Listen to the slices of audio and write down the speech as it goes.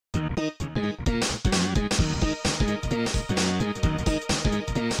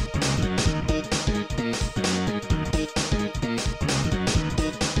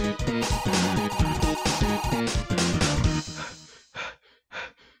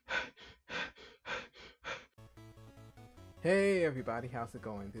Hey everybody, how's it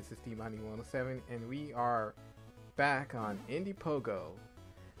going? This is D-Money107 and we are back on Indie Pogo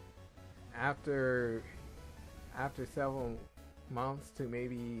after several months to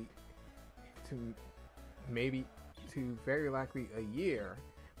to maybe to very likely a year.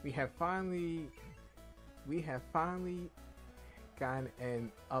 We have finally gotten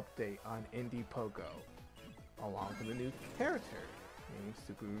an update on Indie Pogo along with a new character named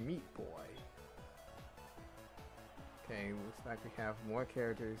Super Meat Boy. Okay, looks like we have more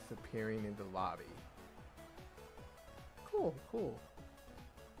characters appearing in the lobby. Cool.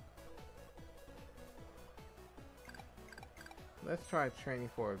 Let's try training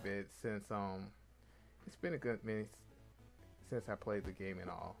for a bit since it's been a good minute since I played the game and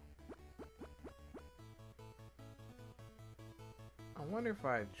all. I wonder if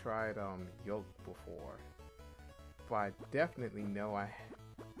I tried yoke before. But I definitely know I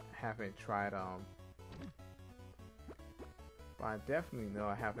haven't tried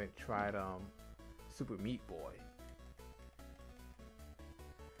Super Meat Boy.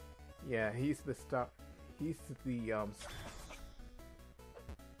 Yeah, he's the star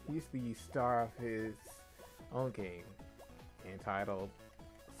of his own game entitled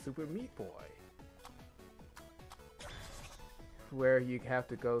Super Meat Boy, where you have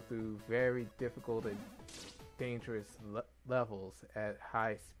to go through very difficult and dangerous levels at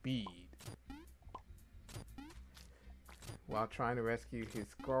high speed while trying to rescue his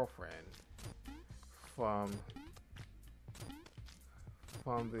girlfriend from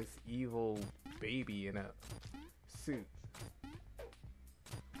this evil baby in a suit.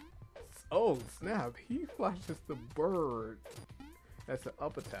 Oh snap, he flashes the bird. That's an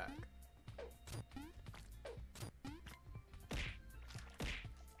up attack.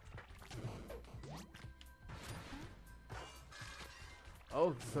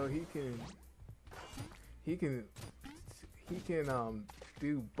 Oh, so he can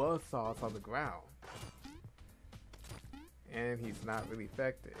do buzzsaws on the ground, and he's not really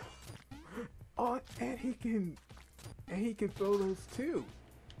effective. Oh, and he can throw those too,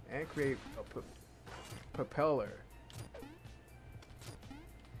 and create a propeller.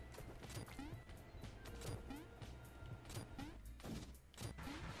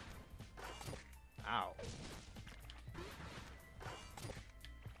 Ow.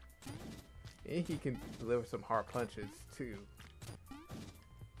 And he can deliver some hard punches too.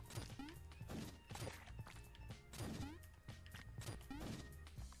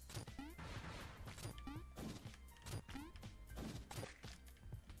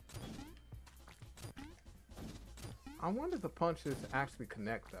 I wonder if the punches actually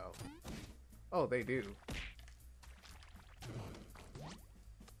connect though. Oh, they do.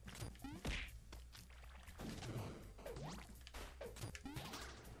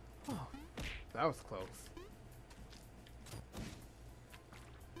 Oh, that was close.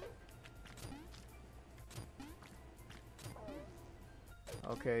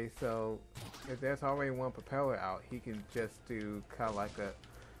 Okay, so if there's already one propeller out, he can just do kind of like a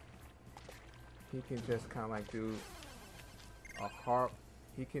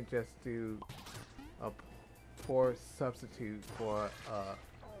poor substitute for a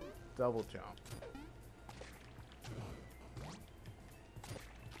double jump.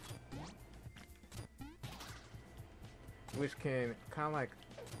 Which can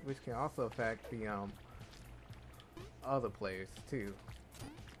also affect the other players too.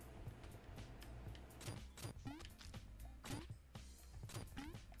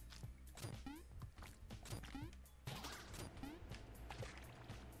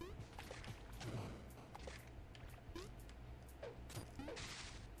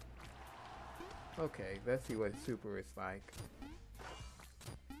 Okay, let's see what super is like.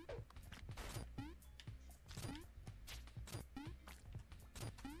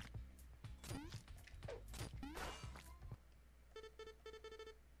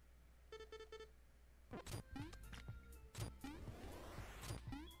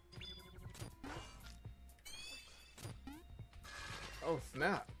 Oh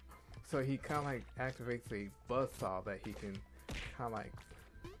snap! So he kind of like activates a buzzsaw that he can kind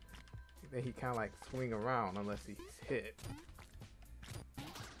of like swing around unless he's hit.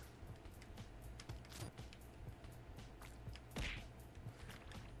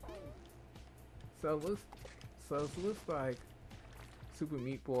 So it looks like Super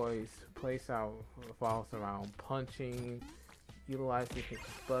Meat Boy's playstyle revolves around punching, utilizing his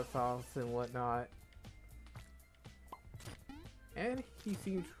buzzsaws and whatnot. And he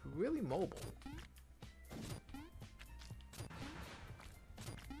seems really mobile.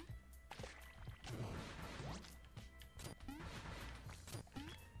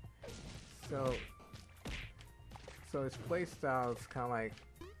 So his play style is kind of like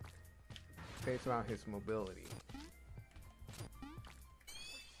based around his mobility.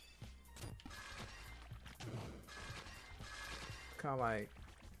 Kind of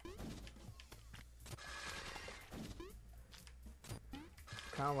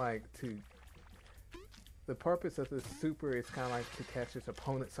like to the purpose of the super is kind of like to catch his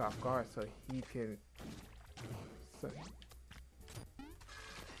opponents off guard, so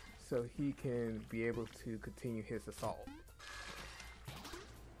he can be able to continue his assault.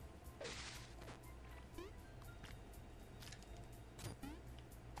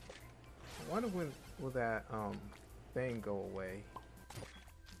 I wonder when will that thing go away,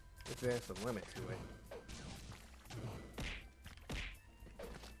 if there's a limit to it.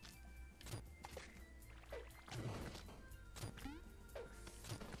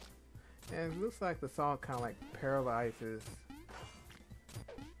 And it looks like the salt kind of like paralyzes.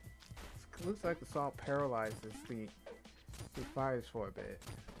 It looks like the salt paralyzes the fires for a bit.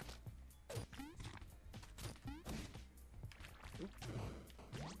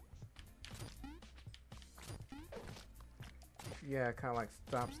 Yeah, it kind of like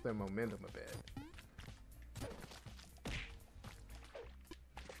stops their momentum a bit.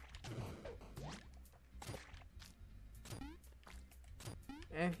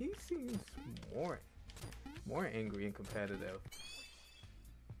 And he seems more angry and competitive.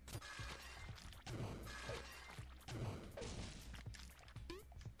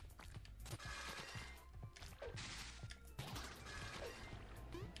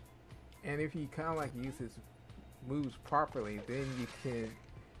 And if he kind of like uses moves properly, then you can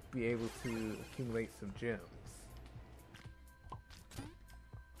be able to accumulate some gems.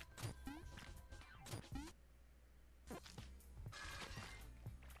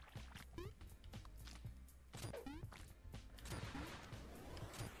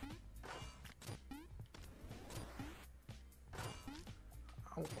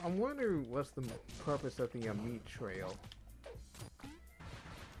 I'm wondering what's the purpose of the meat trail.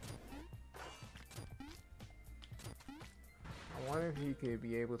 I wonder if he could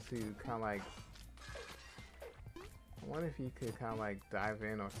be able to kind of like. I wonder if he could kind of like dive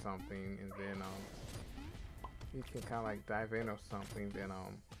in or something, and then he can kind of like dive in or something, then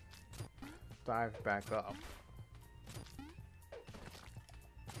dive back up.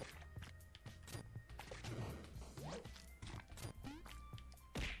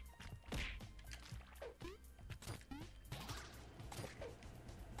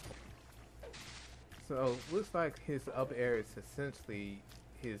 So looks like his up air is essentially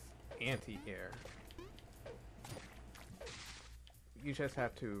his anti-air. You just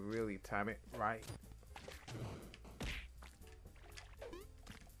have to really time it right.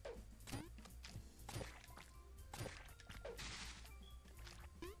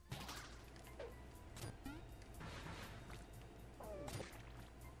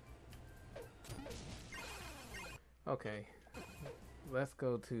 Okay, let's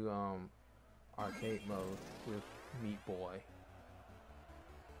go to arcade mode with Meat Boy.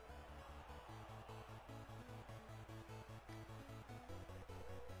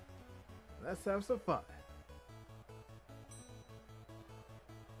 Let's have some fun.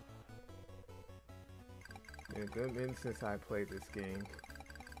 Been a good minute since I played this game.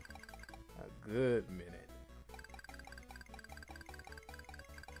 A good minute.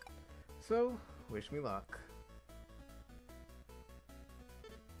 So, wish me luck.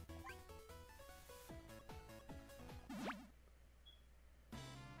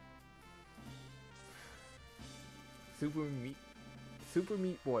 Super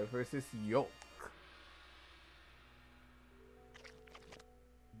Meat Boy versus Yolk.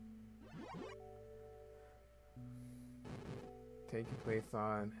 Taking place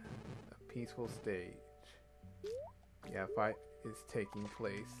on a peaceful stage. Yeah, fight is taking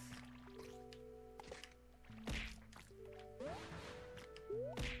place.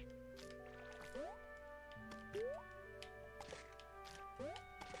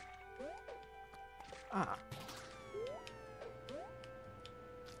 Ah.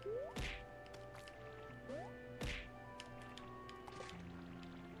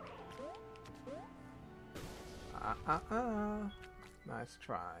 Nice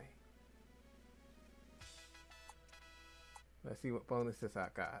try. Let's see what bonuses I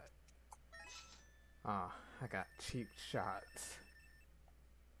got. Ah, I got cheap shots.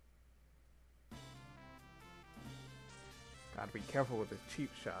 Gotta be careful with the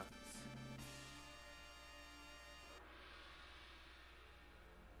cheap shots.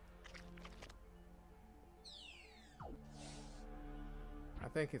 I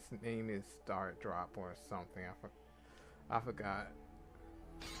think its name is Star Drop or something. I forgot.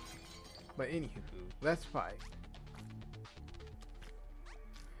 But anywho, let's fight.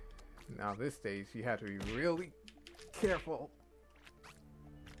 Now this stage, you have to be really careful.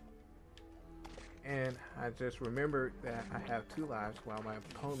 And I just remembered that I have 2 lives while my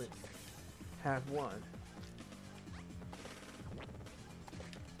opponents have 1.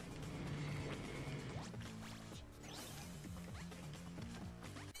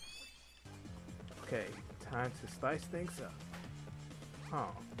 Okay, time to slice things up.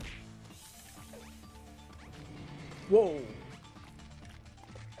 Oh. Whoa!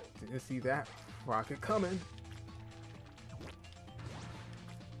 Didn't see that rocket coming.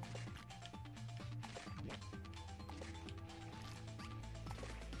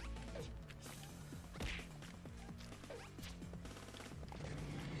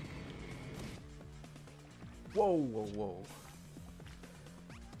 Whoa, whoa, whoa.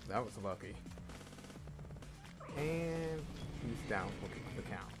 That was lucky. And he's down for the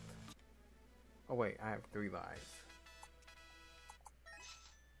count. Oh wait, I have 3 lives.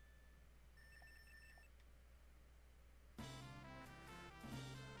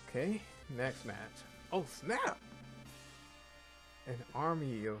 Okay, next match. Oh snap! An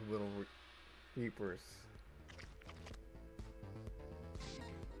army of little reapers.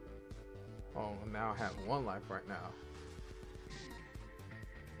 Oh, now I have 1 life right now.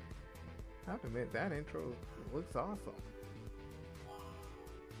 I have to admit, that intro looks awesome.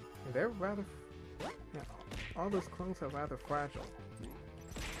 And they're rather... Yeah, all those clones are rather fragile.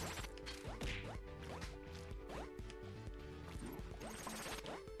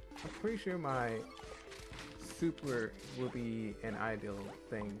 I'm pretty sure my super will be an ideal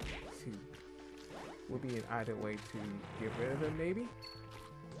thing to... Would be an ideal way to get rid of them, maybe?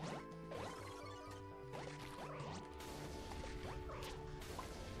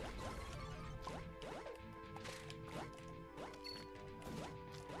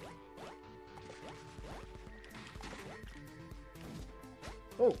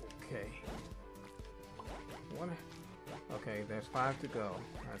 Okay. Okay, there's 5 to go.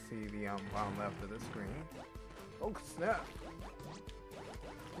 I see the bottom left of the screen. Oh snap!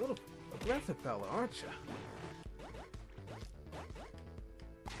 A little aggressive fella, aren't you?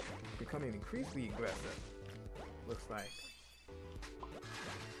 Becoming increasingly aggressive. Looks like.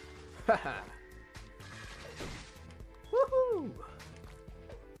 Haha! Woohoo!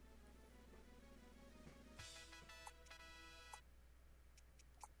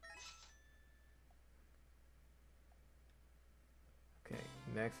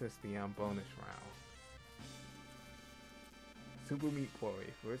 Next is the bonus round. Super Meat Boy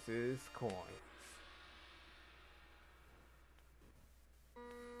versus Coins.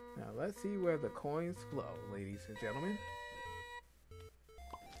 Now let's see where the coins flow, ladies and gentlemen.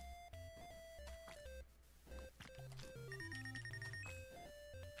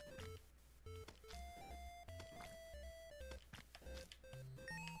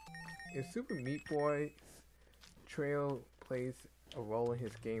 If Super Meat Boy's trail plays a role in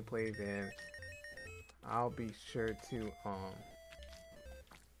his gameplay, then I'll be sure to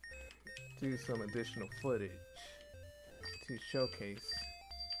do some additional footage to showcase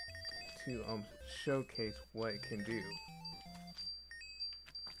what it can do.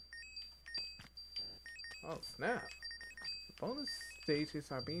 Oh snap! The bonus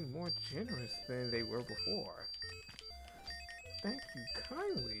stages are being more generous than they were before. Thank you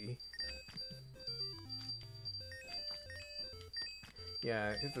kindly.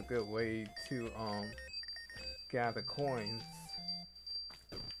 Yeah, it's a good way to gather coins.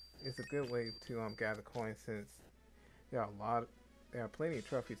 It's a good way to gather coins since there are plenty of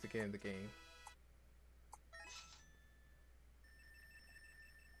trophies to get in the game.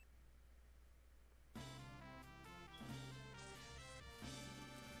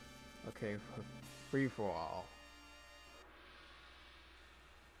 Okay, free for all.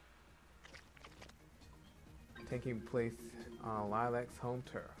 Taking place on Lilac's home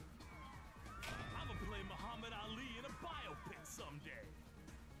turf. I'ma play Muhammad Ali in a biopic someday.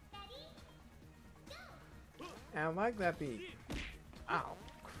 And I like that beat. Ow,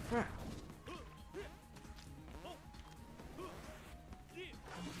 crap.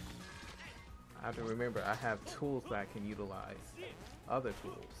 I have to remember I have tools that I can utilize. Other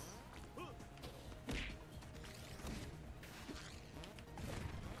tools.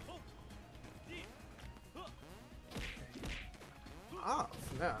 Oh,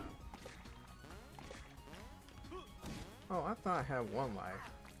 snap. Oh, I thought I had 1 life.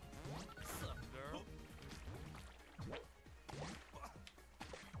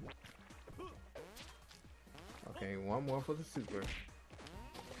 Okay, 1 more for the super.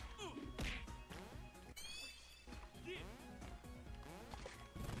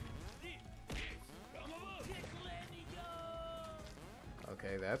 Okay.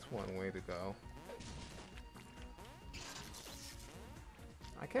 Okay, that's one way to go.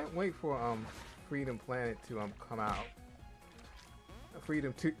 I can't wait for Freedom Planet to come out.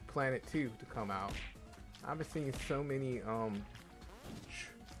 Freedom Planet 2 to come out. I've been seeing so many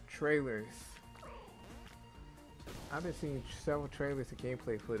trailers. I've been seeing several trailers and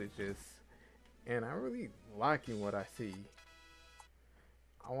gameplay footages, and I'm really liking what I see.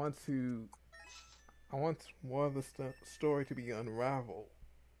 I want more of the story to be unraveled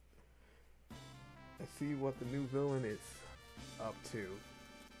and see what the new villain is up to.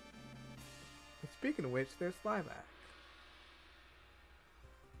 And speaking of which, there's Lilac.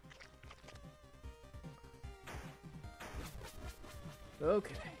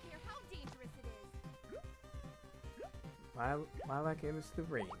 Okay. Lilac enters the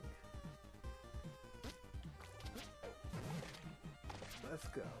ring. Let's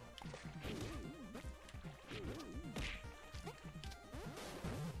go.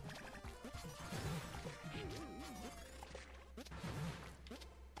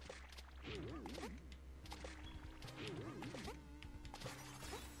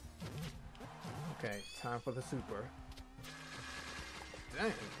 Okay, time for the super.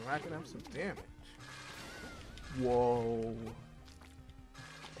 Dang, racking up some damage. Whoa.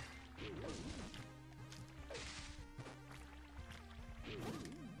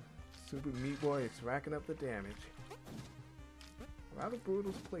 Super Meat Boy is racking up the damage. Rather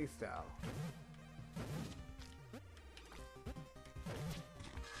brutal playstyle.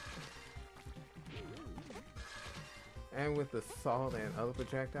 And with the salt and other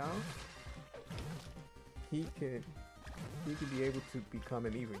projectiles, he can be able to become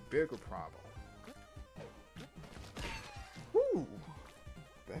an even bigger problem. Whew!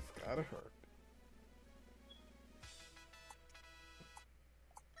 That's gotta hurt.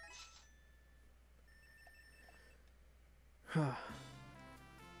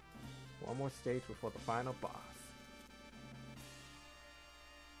 One more stage before the final boss.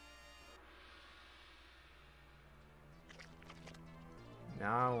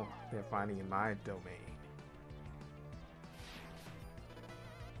 Now they're finally in my domain.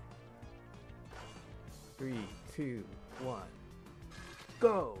 Three, two, one,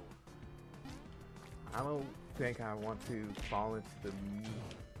 go! I don't think I want to fall into the meat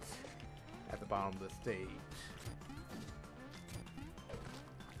at the bottom of the stage.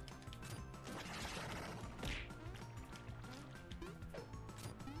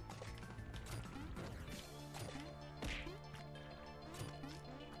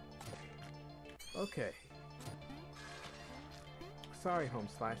 Okay. Sorry, home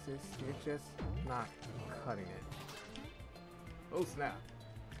slices. You're just not cutting it. Oh snap.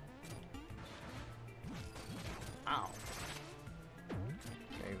 Ow.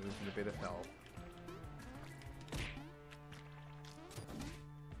 Okay, losing a bit of health.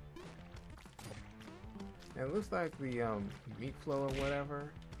 And it looks like the meat flow or whatever,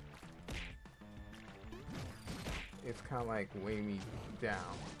 it's kind of like weighing me down.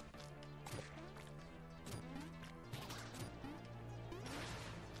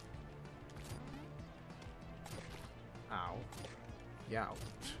 Ow. Youch.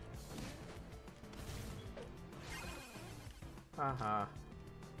 Haha.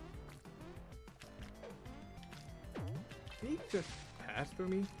 Did he just pass through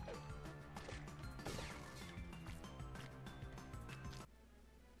me?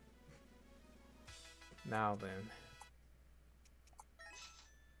 Now then.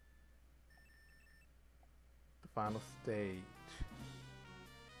 The final stage.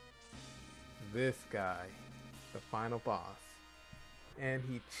 This guy. The final boss. And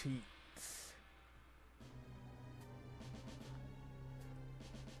he cheats.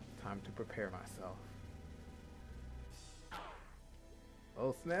 Time to prepare myself.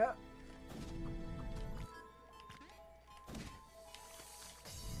 Oh snap!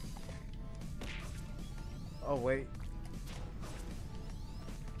 Oh wait.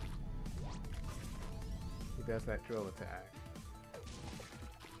 He does that drill attack.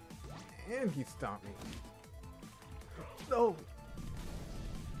 And he stomped me. No!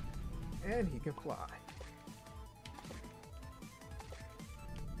 And he can fly.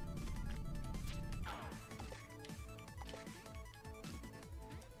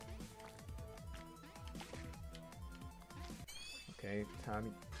 Okay,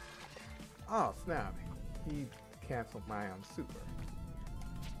 Tommy. Oh, snap. He canceled my super.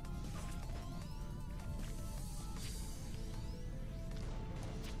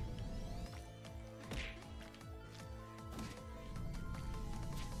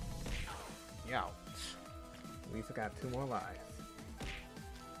 Ouch. At least I got 2 more lives.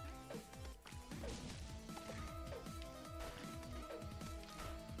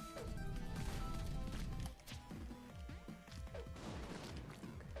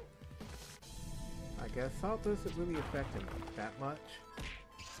 guess salt doesn't really affect him that much.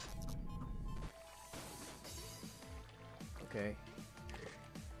 Okay.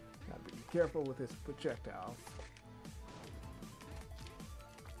 Gotta be careful with his projectiles.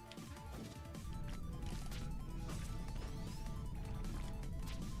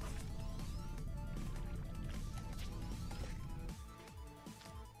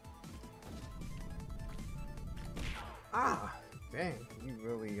 Ah! Dang, you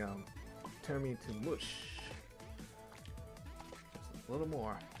really turned me into mush. Just a little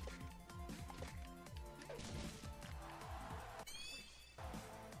more.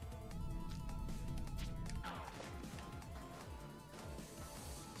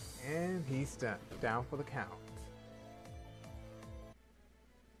 And he's down for the count.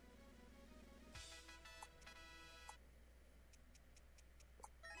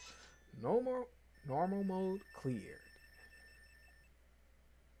 Normal mode cleared.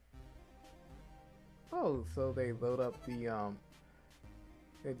 Oh, so they load up the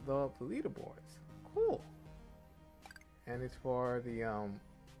leaderboards. Cool. And it's for the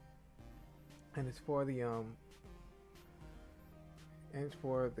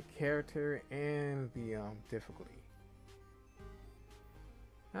character and the difficulty.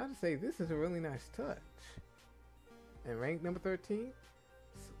 I have to say, this is a really nice touch. And rank number 13?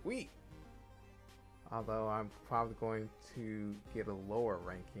 Sweet! Although I'm probably going to get a lower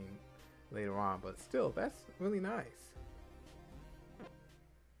ranking later on, but still, that's really nice.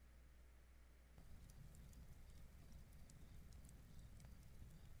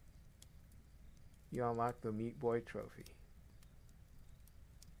 You unlock the Meat Boy trophy.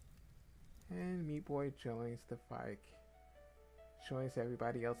 And Meat Boy joins the fight, joins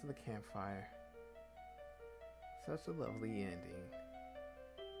everybody else at the campfire. Such a lovely ending.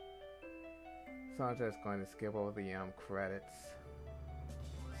 So I'm just going to skip over the credits,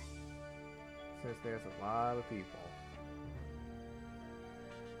 since there's a lot of people.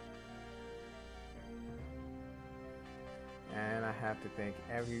 And I have to thank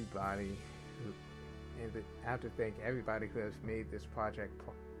everybody who has made this project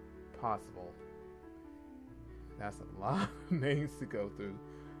possible. That's a lot of names to go through,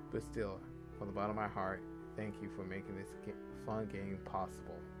 but still, from the bottom of my heart, thank you for making this fun game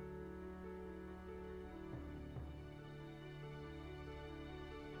possible.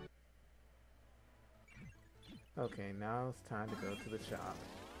 Okay, now it's time to go to the shop.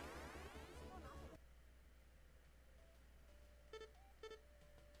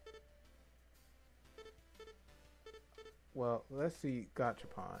 Well, let's see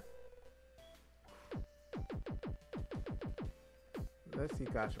Gachapon. Let's see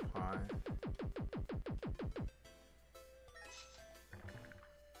Gachapon.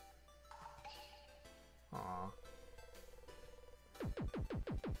 Aw.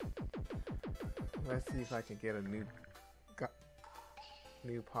 Let's see if I can get a new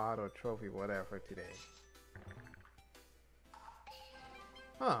pod or trophy, whatever, today.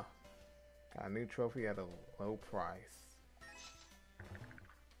 Huh. Got a new trophy at a low price.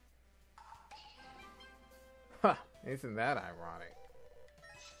 Ha! Isn't that ironic?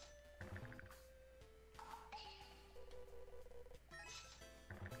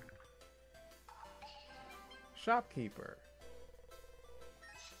 Shopkeeper.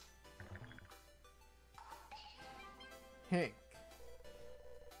 Hank.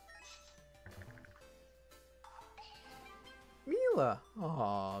 Mila.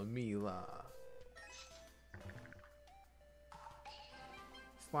 Aw, Mila.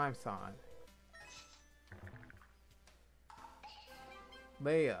 Slime-san.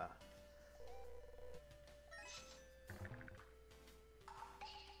 Leia.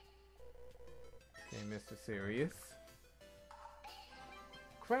 Okay, Mr. Serious.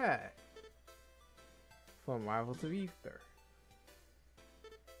 Crag. From Rivals of Ether.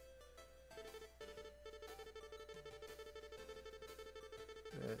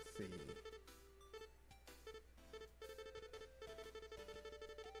 Let's see.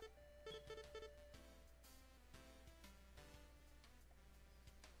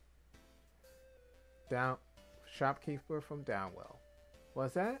 Shopkeeper from Downwell.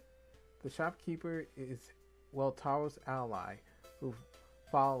 What's that? The shopkeeper is Weltaro's ally, who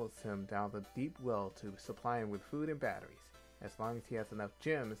follows him down the deep well to supply him with food and batteries. As long as he has enough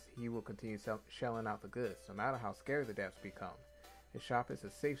gems, he will continue shelling out the goods, no matter how scary the devs become. His shop is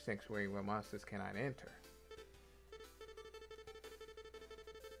a safe sanctuary where monsters cannot enter.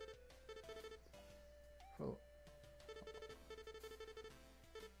 Oh.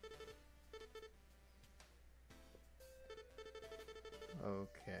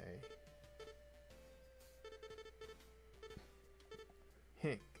 Okay.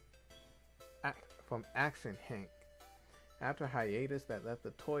 Hank. from Action Hank. After a hiatus that left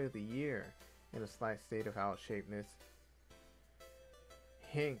the Toy of the Year in a slight state of out-shapeness,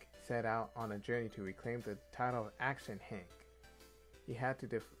 Hank set out on a journey to reclaim the title of Action Hank. He had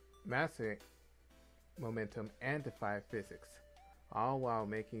to master momentum and defy physics, all while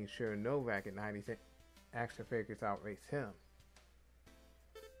making sure no ragged 90s action figures outrace him.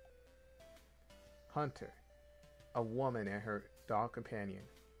 Hunter, a woman and her dog companion.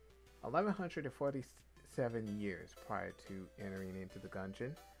 1147 years prior to entering into the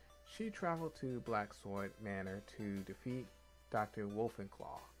dungeon, she traveled to Black Sword Manor to defeat Dr.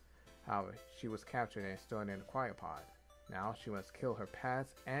 Wolfenclaw. However, she was captured and stored in a cryopod. Now she must kill her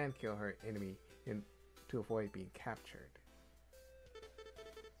past and kill her enemy to avoid being captured.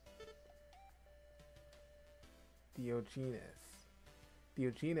 Diogenes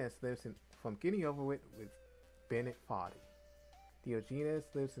lives from Getting Over with Bennett Foddy. Diogenes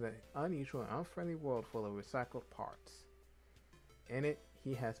lives in an unusual and unfriendly world full of recycled parts. In it,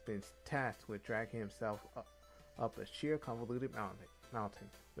 he has been tasked with dragging himself up a sheer convoluted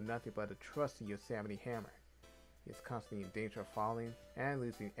mountain with nothing but a trusty Yosemite hammer. He is constantly in danger of falling and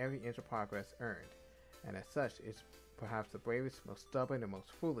losing every inch of progress earned, and as such is perhaps the bravest, most stubborn, and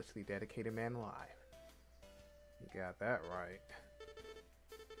most foolishly dedicated man alive. You got that right.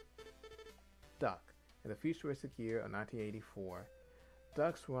 Duck. In the futuristic year of 1984,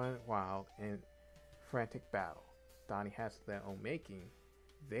 ducks run wild in frantic battle. Donnie has their own making.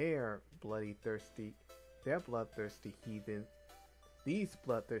 These bloodthirsty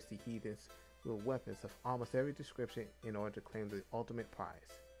heathens with weapons of almost every description in order to claim the ultimate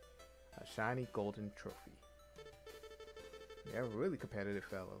prize, a shiny golden trophy. They're really competitive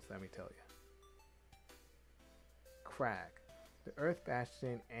fellows, let me tell you. Crag, the Earth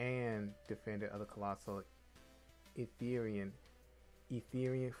Bastion and defender of the colossal Etherian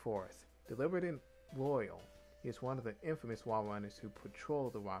forest. Deliberate and loyal, he is one of the infamous wall runners who patrol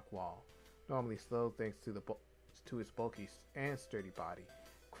the rock wall. Normally slow thanks to his bulky and sturdy body,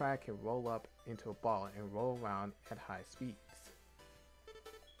 Crag can roll up into a ball and roll around at high speeds.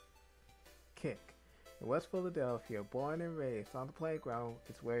 Kick. In West Philadelphia, born and raised on the playground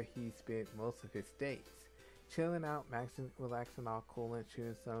is where he spent most of his days. Chilling out, relaxing, all cool, and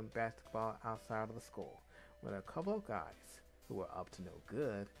shooting some basketball outside of the school, when a couple of guys, who were up to no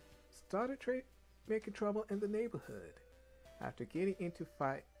good, started making trouble in the neighborhood. After getting into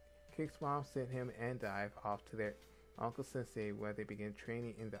fight, Kick's mom sent him and Dive off to their Uncle Sensei, where they began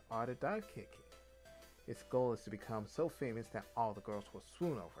training in the art of dive kicking. Its goal is to become so famous that all the girls will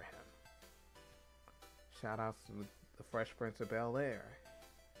swoon over him. Shoutouts to the Fresh Prince of Bel-Air.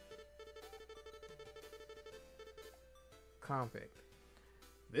 Convict.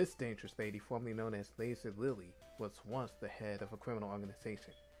 This dangerous lady, formerly known as Laser Lily, was once the head of a criminal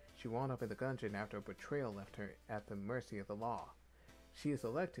organization. She wound up in the dungeon after a betrayal left her at the mercy of the law. She is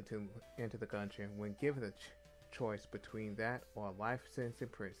elected to enter the dungeon when given the choice between that or a life sentence in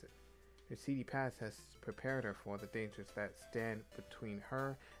prison. Her seedy past has prepared her for the dangers that stand between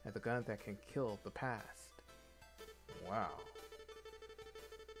her and the gun that can kill the past. Wow.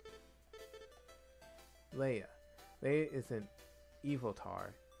 Leia. Leia is an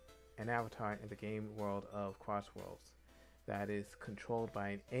evotar, an avatar in the game world of Crossworlds that is controlled by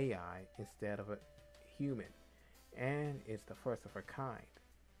an AI instead of a human, and is the first of her kind.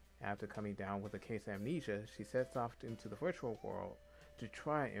 After coming down with a case of amnesia, she sets off into the virtual world to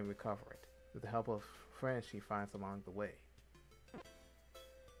try and recover it, with the help of friends she finds along the way.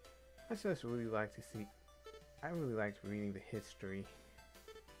 I really liked reading the history.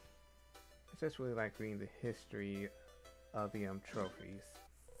 I just really like reading the history of the trophies.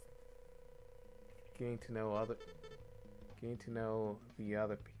 Getting to know the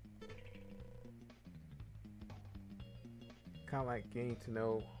other kind of like getting to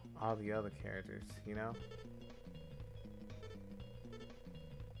know all the other characters, you know?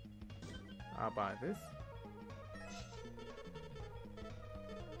 I'll buy this.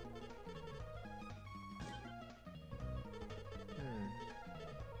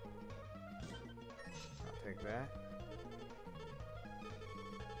 I'll take that.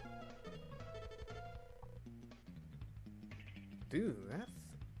 Dude, that's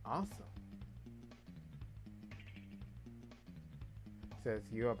awesome. It says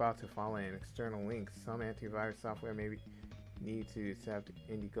you're about to follow an external link. Some antivirus software may need to accept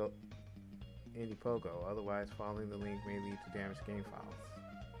Indie Pogo. Otherwise, following the link may lead to damaged game files.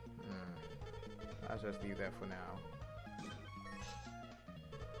 I'll just leave that for now.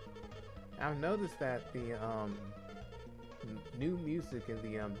 I've noticed that the new music in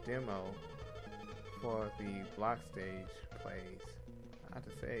the demo for the block stage plays. I have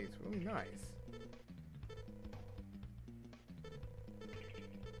to say, it's really nice.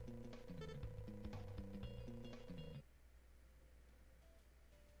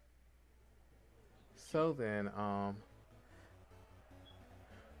 So then,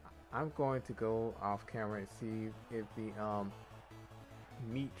 I'm going to go off camera and see if the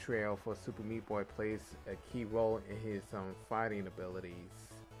meat trail for Super Meat Boy plays a key role in his fighting abilities.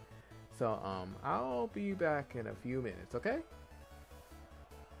 So I'll be back in a few minutes, okay?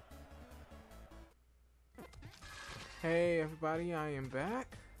 Hey everybody, I am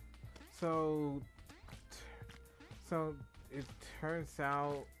back. So it turns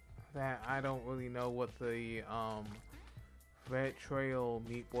out that I don't really know what the Red Trail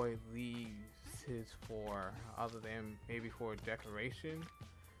Meat Boy leaves his for, other than maybe for decoration.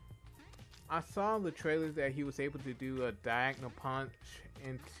 I saw in the trailers that he was able to do a diagonal punch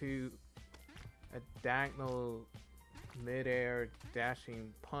into a diagonal midair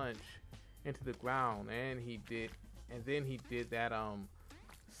dashing punch into the ground, and then he did that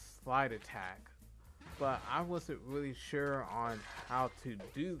slide attack. But I wasn't really sure on how to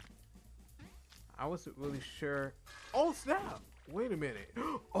do. I wasn't really sure. Oh snap! Wait a minute.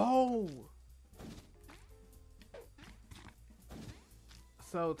 Oh.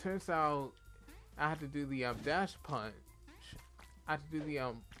 So it turns out I had to do the dash punch. I had to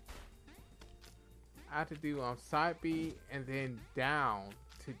do the side B and then down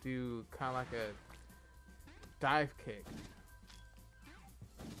to do kind of like a dive kick.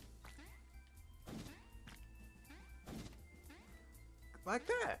 Like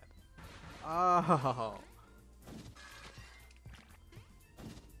that. Oh.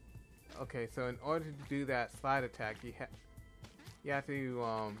 Okay, so in order to do that slide attack, you have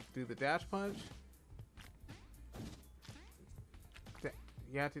to do the dash punch.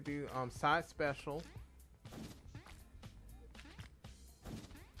 You have to do side special.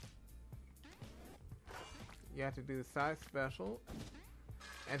 You have to do the side special,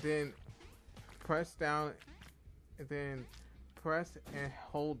 and then press down, and then press and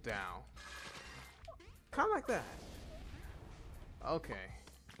hold down. Kind of like that. Okay.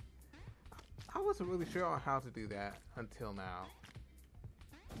 I wasn't really sure on how to do that until now.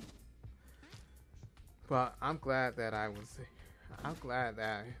 But I'm glad that I was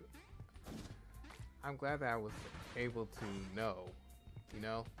able to know, you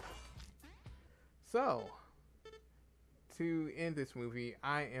know? So, to end this movie,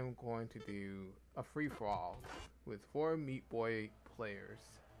 I am going to do a free-for-all with 4 Meat Boy players.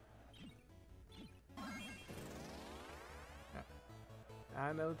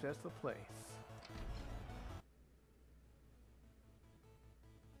 I know just the place.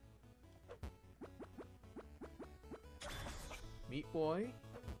 Meat Boy.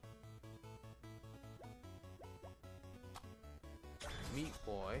 Meat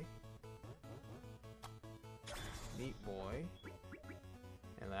Boy. Meat Boy.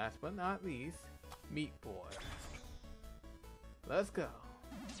 And last but not least, Meat Boy. Let's go.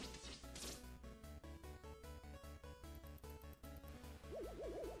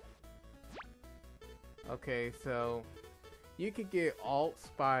 Okay, so you can get alts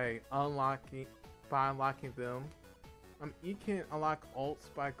by unlocking them. You can unlock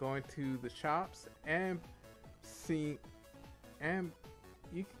alts by going to the shops and you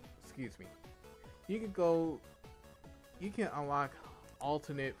can unlock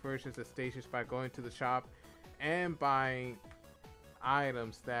alternate versions of stages by going to the shop and buying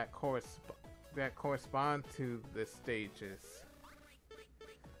items that correspond to the stages.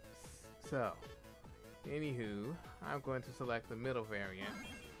 So, anywho, I'm going to select the middle variant.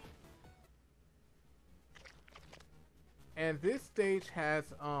 And this stage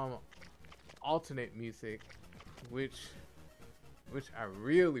has alternate music, which I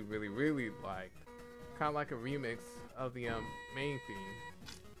really like. Kind of like a remix of the main theme.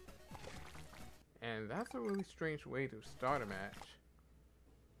 And that's a really strange way to start a match.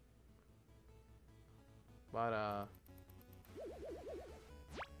 But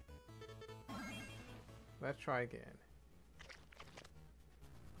let's try again.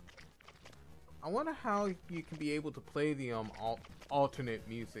 I wonder how you can be able to play the alternate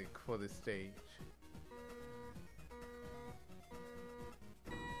music for this stage.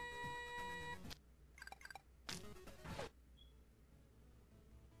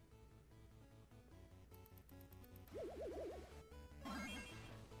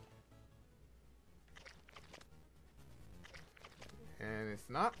 And it's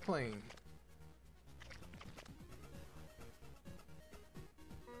not playing.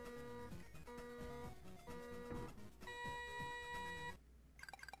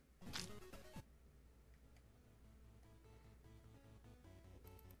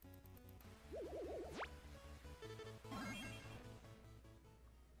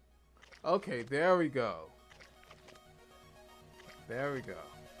 Okay, there we go. There we go.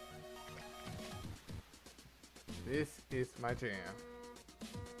 This is my jam.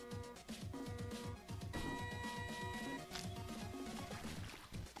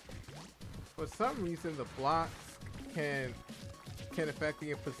 For some reason, the blocks can affect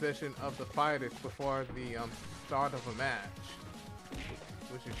the position of the fighters before the start of a match,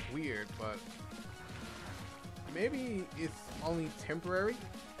 which is weird, but maybe it's only temporary.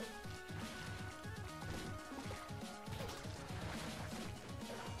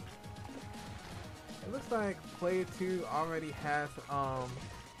 It looks like player 2 already has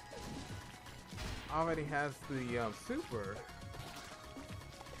the super.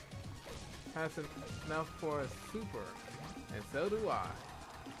 Has enough for a super, and so do I.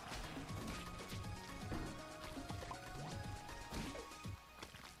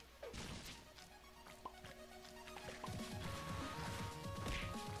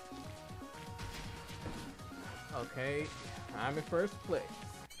 Okay, I'm in first place.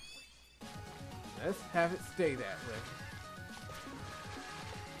 Let's have it stay that way.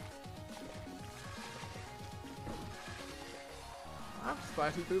 I'm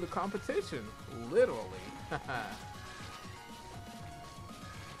splashing through the competition, literally.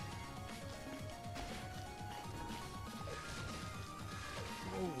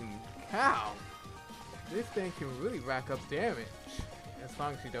 Holy cow! This thing can really rack up damage, as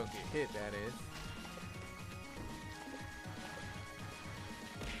long as you don't get hit, that is.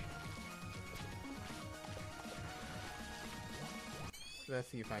 Let's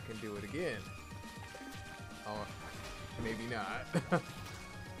see if I can do it again. Or maybe not.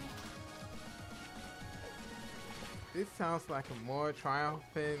 This sounds like a more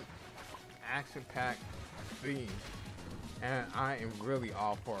triumphant, action-packed theme, and I am really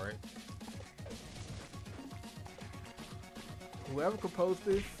all for it. Whoever composed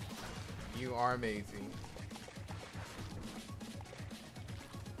this, you are amazing.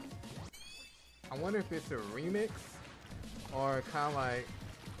 I wonder if it's a remix, or kind of like...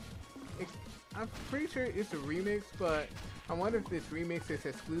 I'm pretty sure it's a remix, but I wonder if this remix is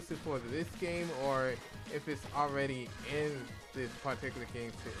exclusive for this game or if it's already in this particular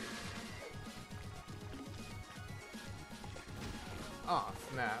game series. Oh,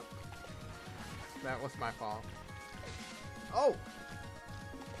 snap. That was my fault. Oh!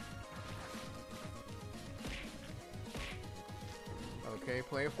 Okay,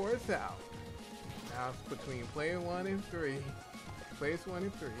 player 4 is out. Now it's between player 1 and 3. Players 1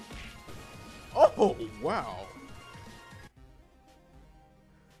 and 3. Oh, wow.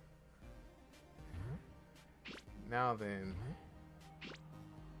 Now then.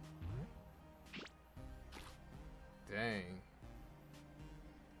 Dang.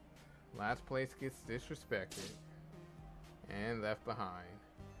 Last place gets disrespected and left behind.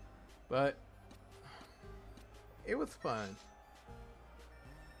 But it was fun.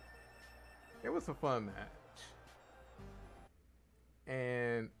 It was a fun match.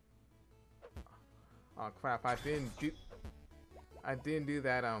 And oh crap, I didn't do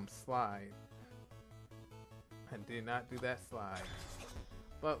that slide. I did not do that slide.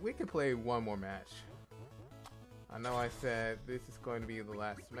 But we can play one more match. I know I said this is going to be the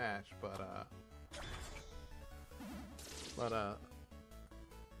last match, but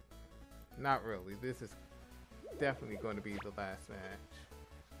not really. This is definitely going to be the last match.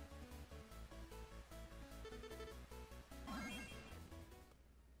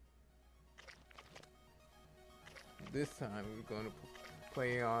 This time we're going to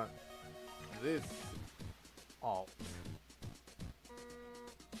play on this alt.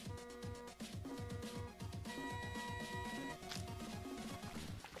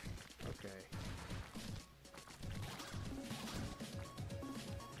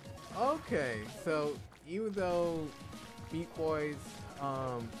 Okay, so even though Meat Boy's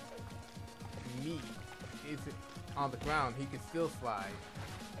meat is on the ground, he can still slide.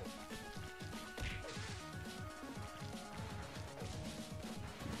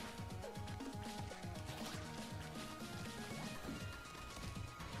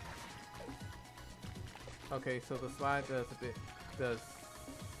 Okay, so the slide does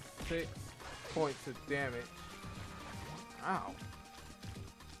 6 points of damage. Ow.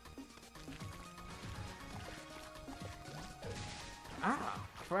 Ah,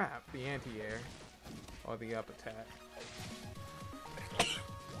 crap, the anti-air, or the up attack.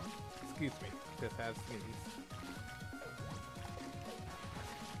 Excuse me, just had a sneeze.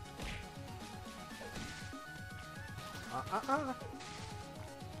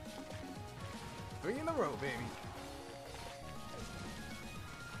 Three in a row, baby.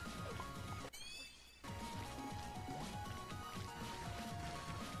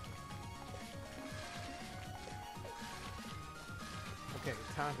 Okay,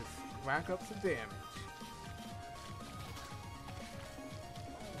 time to rack up some damage.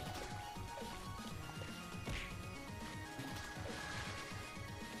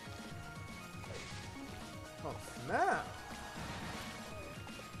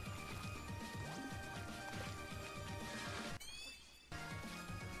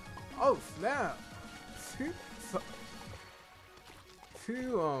 Now, two, so,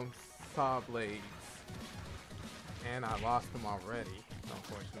 two saw blades, and I lost them already,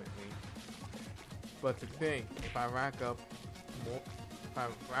 unfortunately. But to think, if I rack up more, if I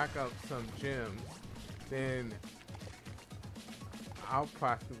rack up some gems, then I'll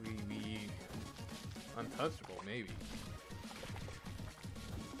practically be untouchable, maybe.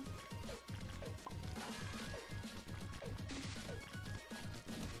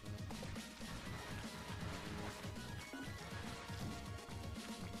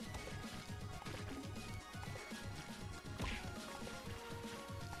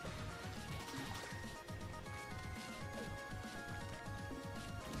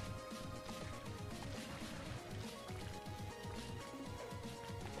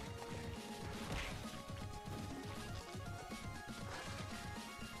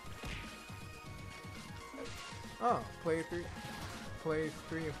 Oh, plays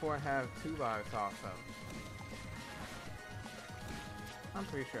 3 and 4 have 2 lives also. I'm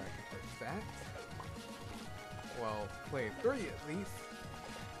pretty sure I can fix that. Well, play 3 at least.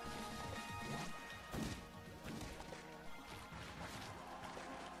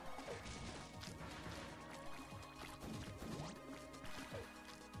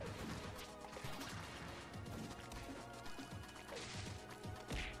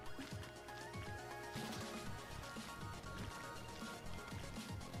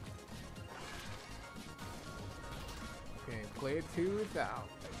 Okay, player 2 is out.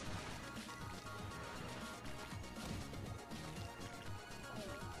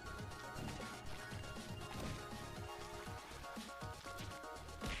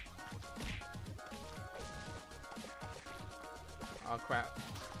 Oh crap.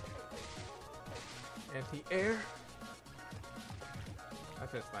 Anti-air? I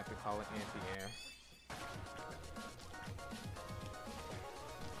just like to call it anti-air.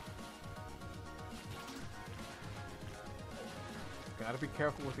 Gotta be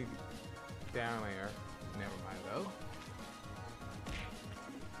careful with the down air. Never mind though.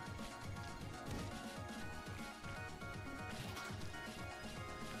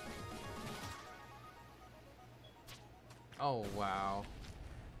 Oh wow.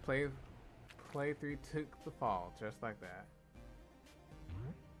 Play 3 took the fall just like that.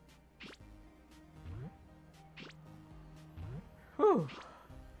 Whew.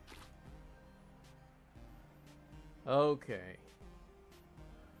 Okay.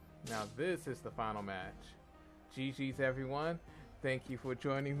 Now this is the final match. GG's everyone. Thank you for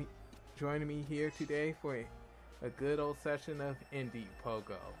joining me here today for a good old session of Indie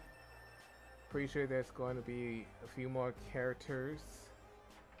Pogo. Pretty sure there's going to be a few more characters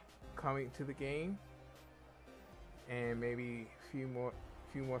coming to the game, and maybe a few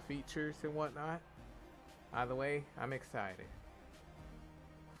more features and whatnot. Either way, I'm excited.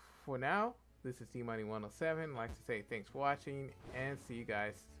 For now, this is D-Money107. I'd like to say thanks for watching and see you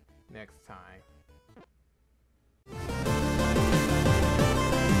guys next time.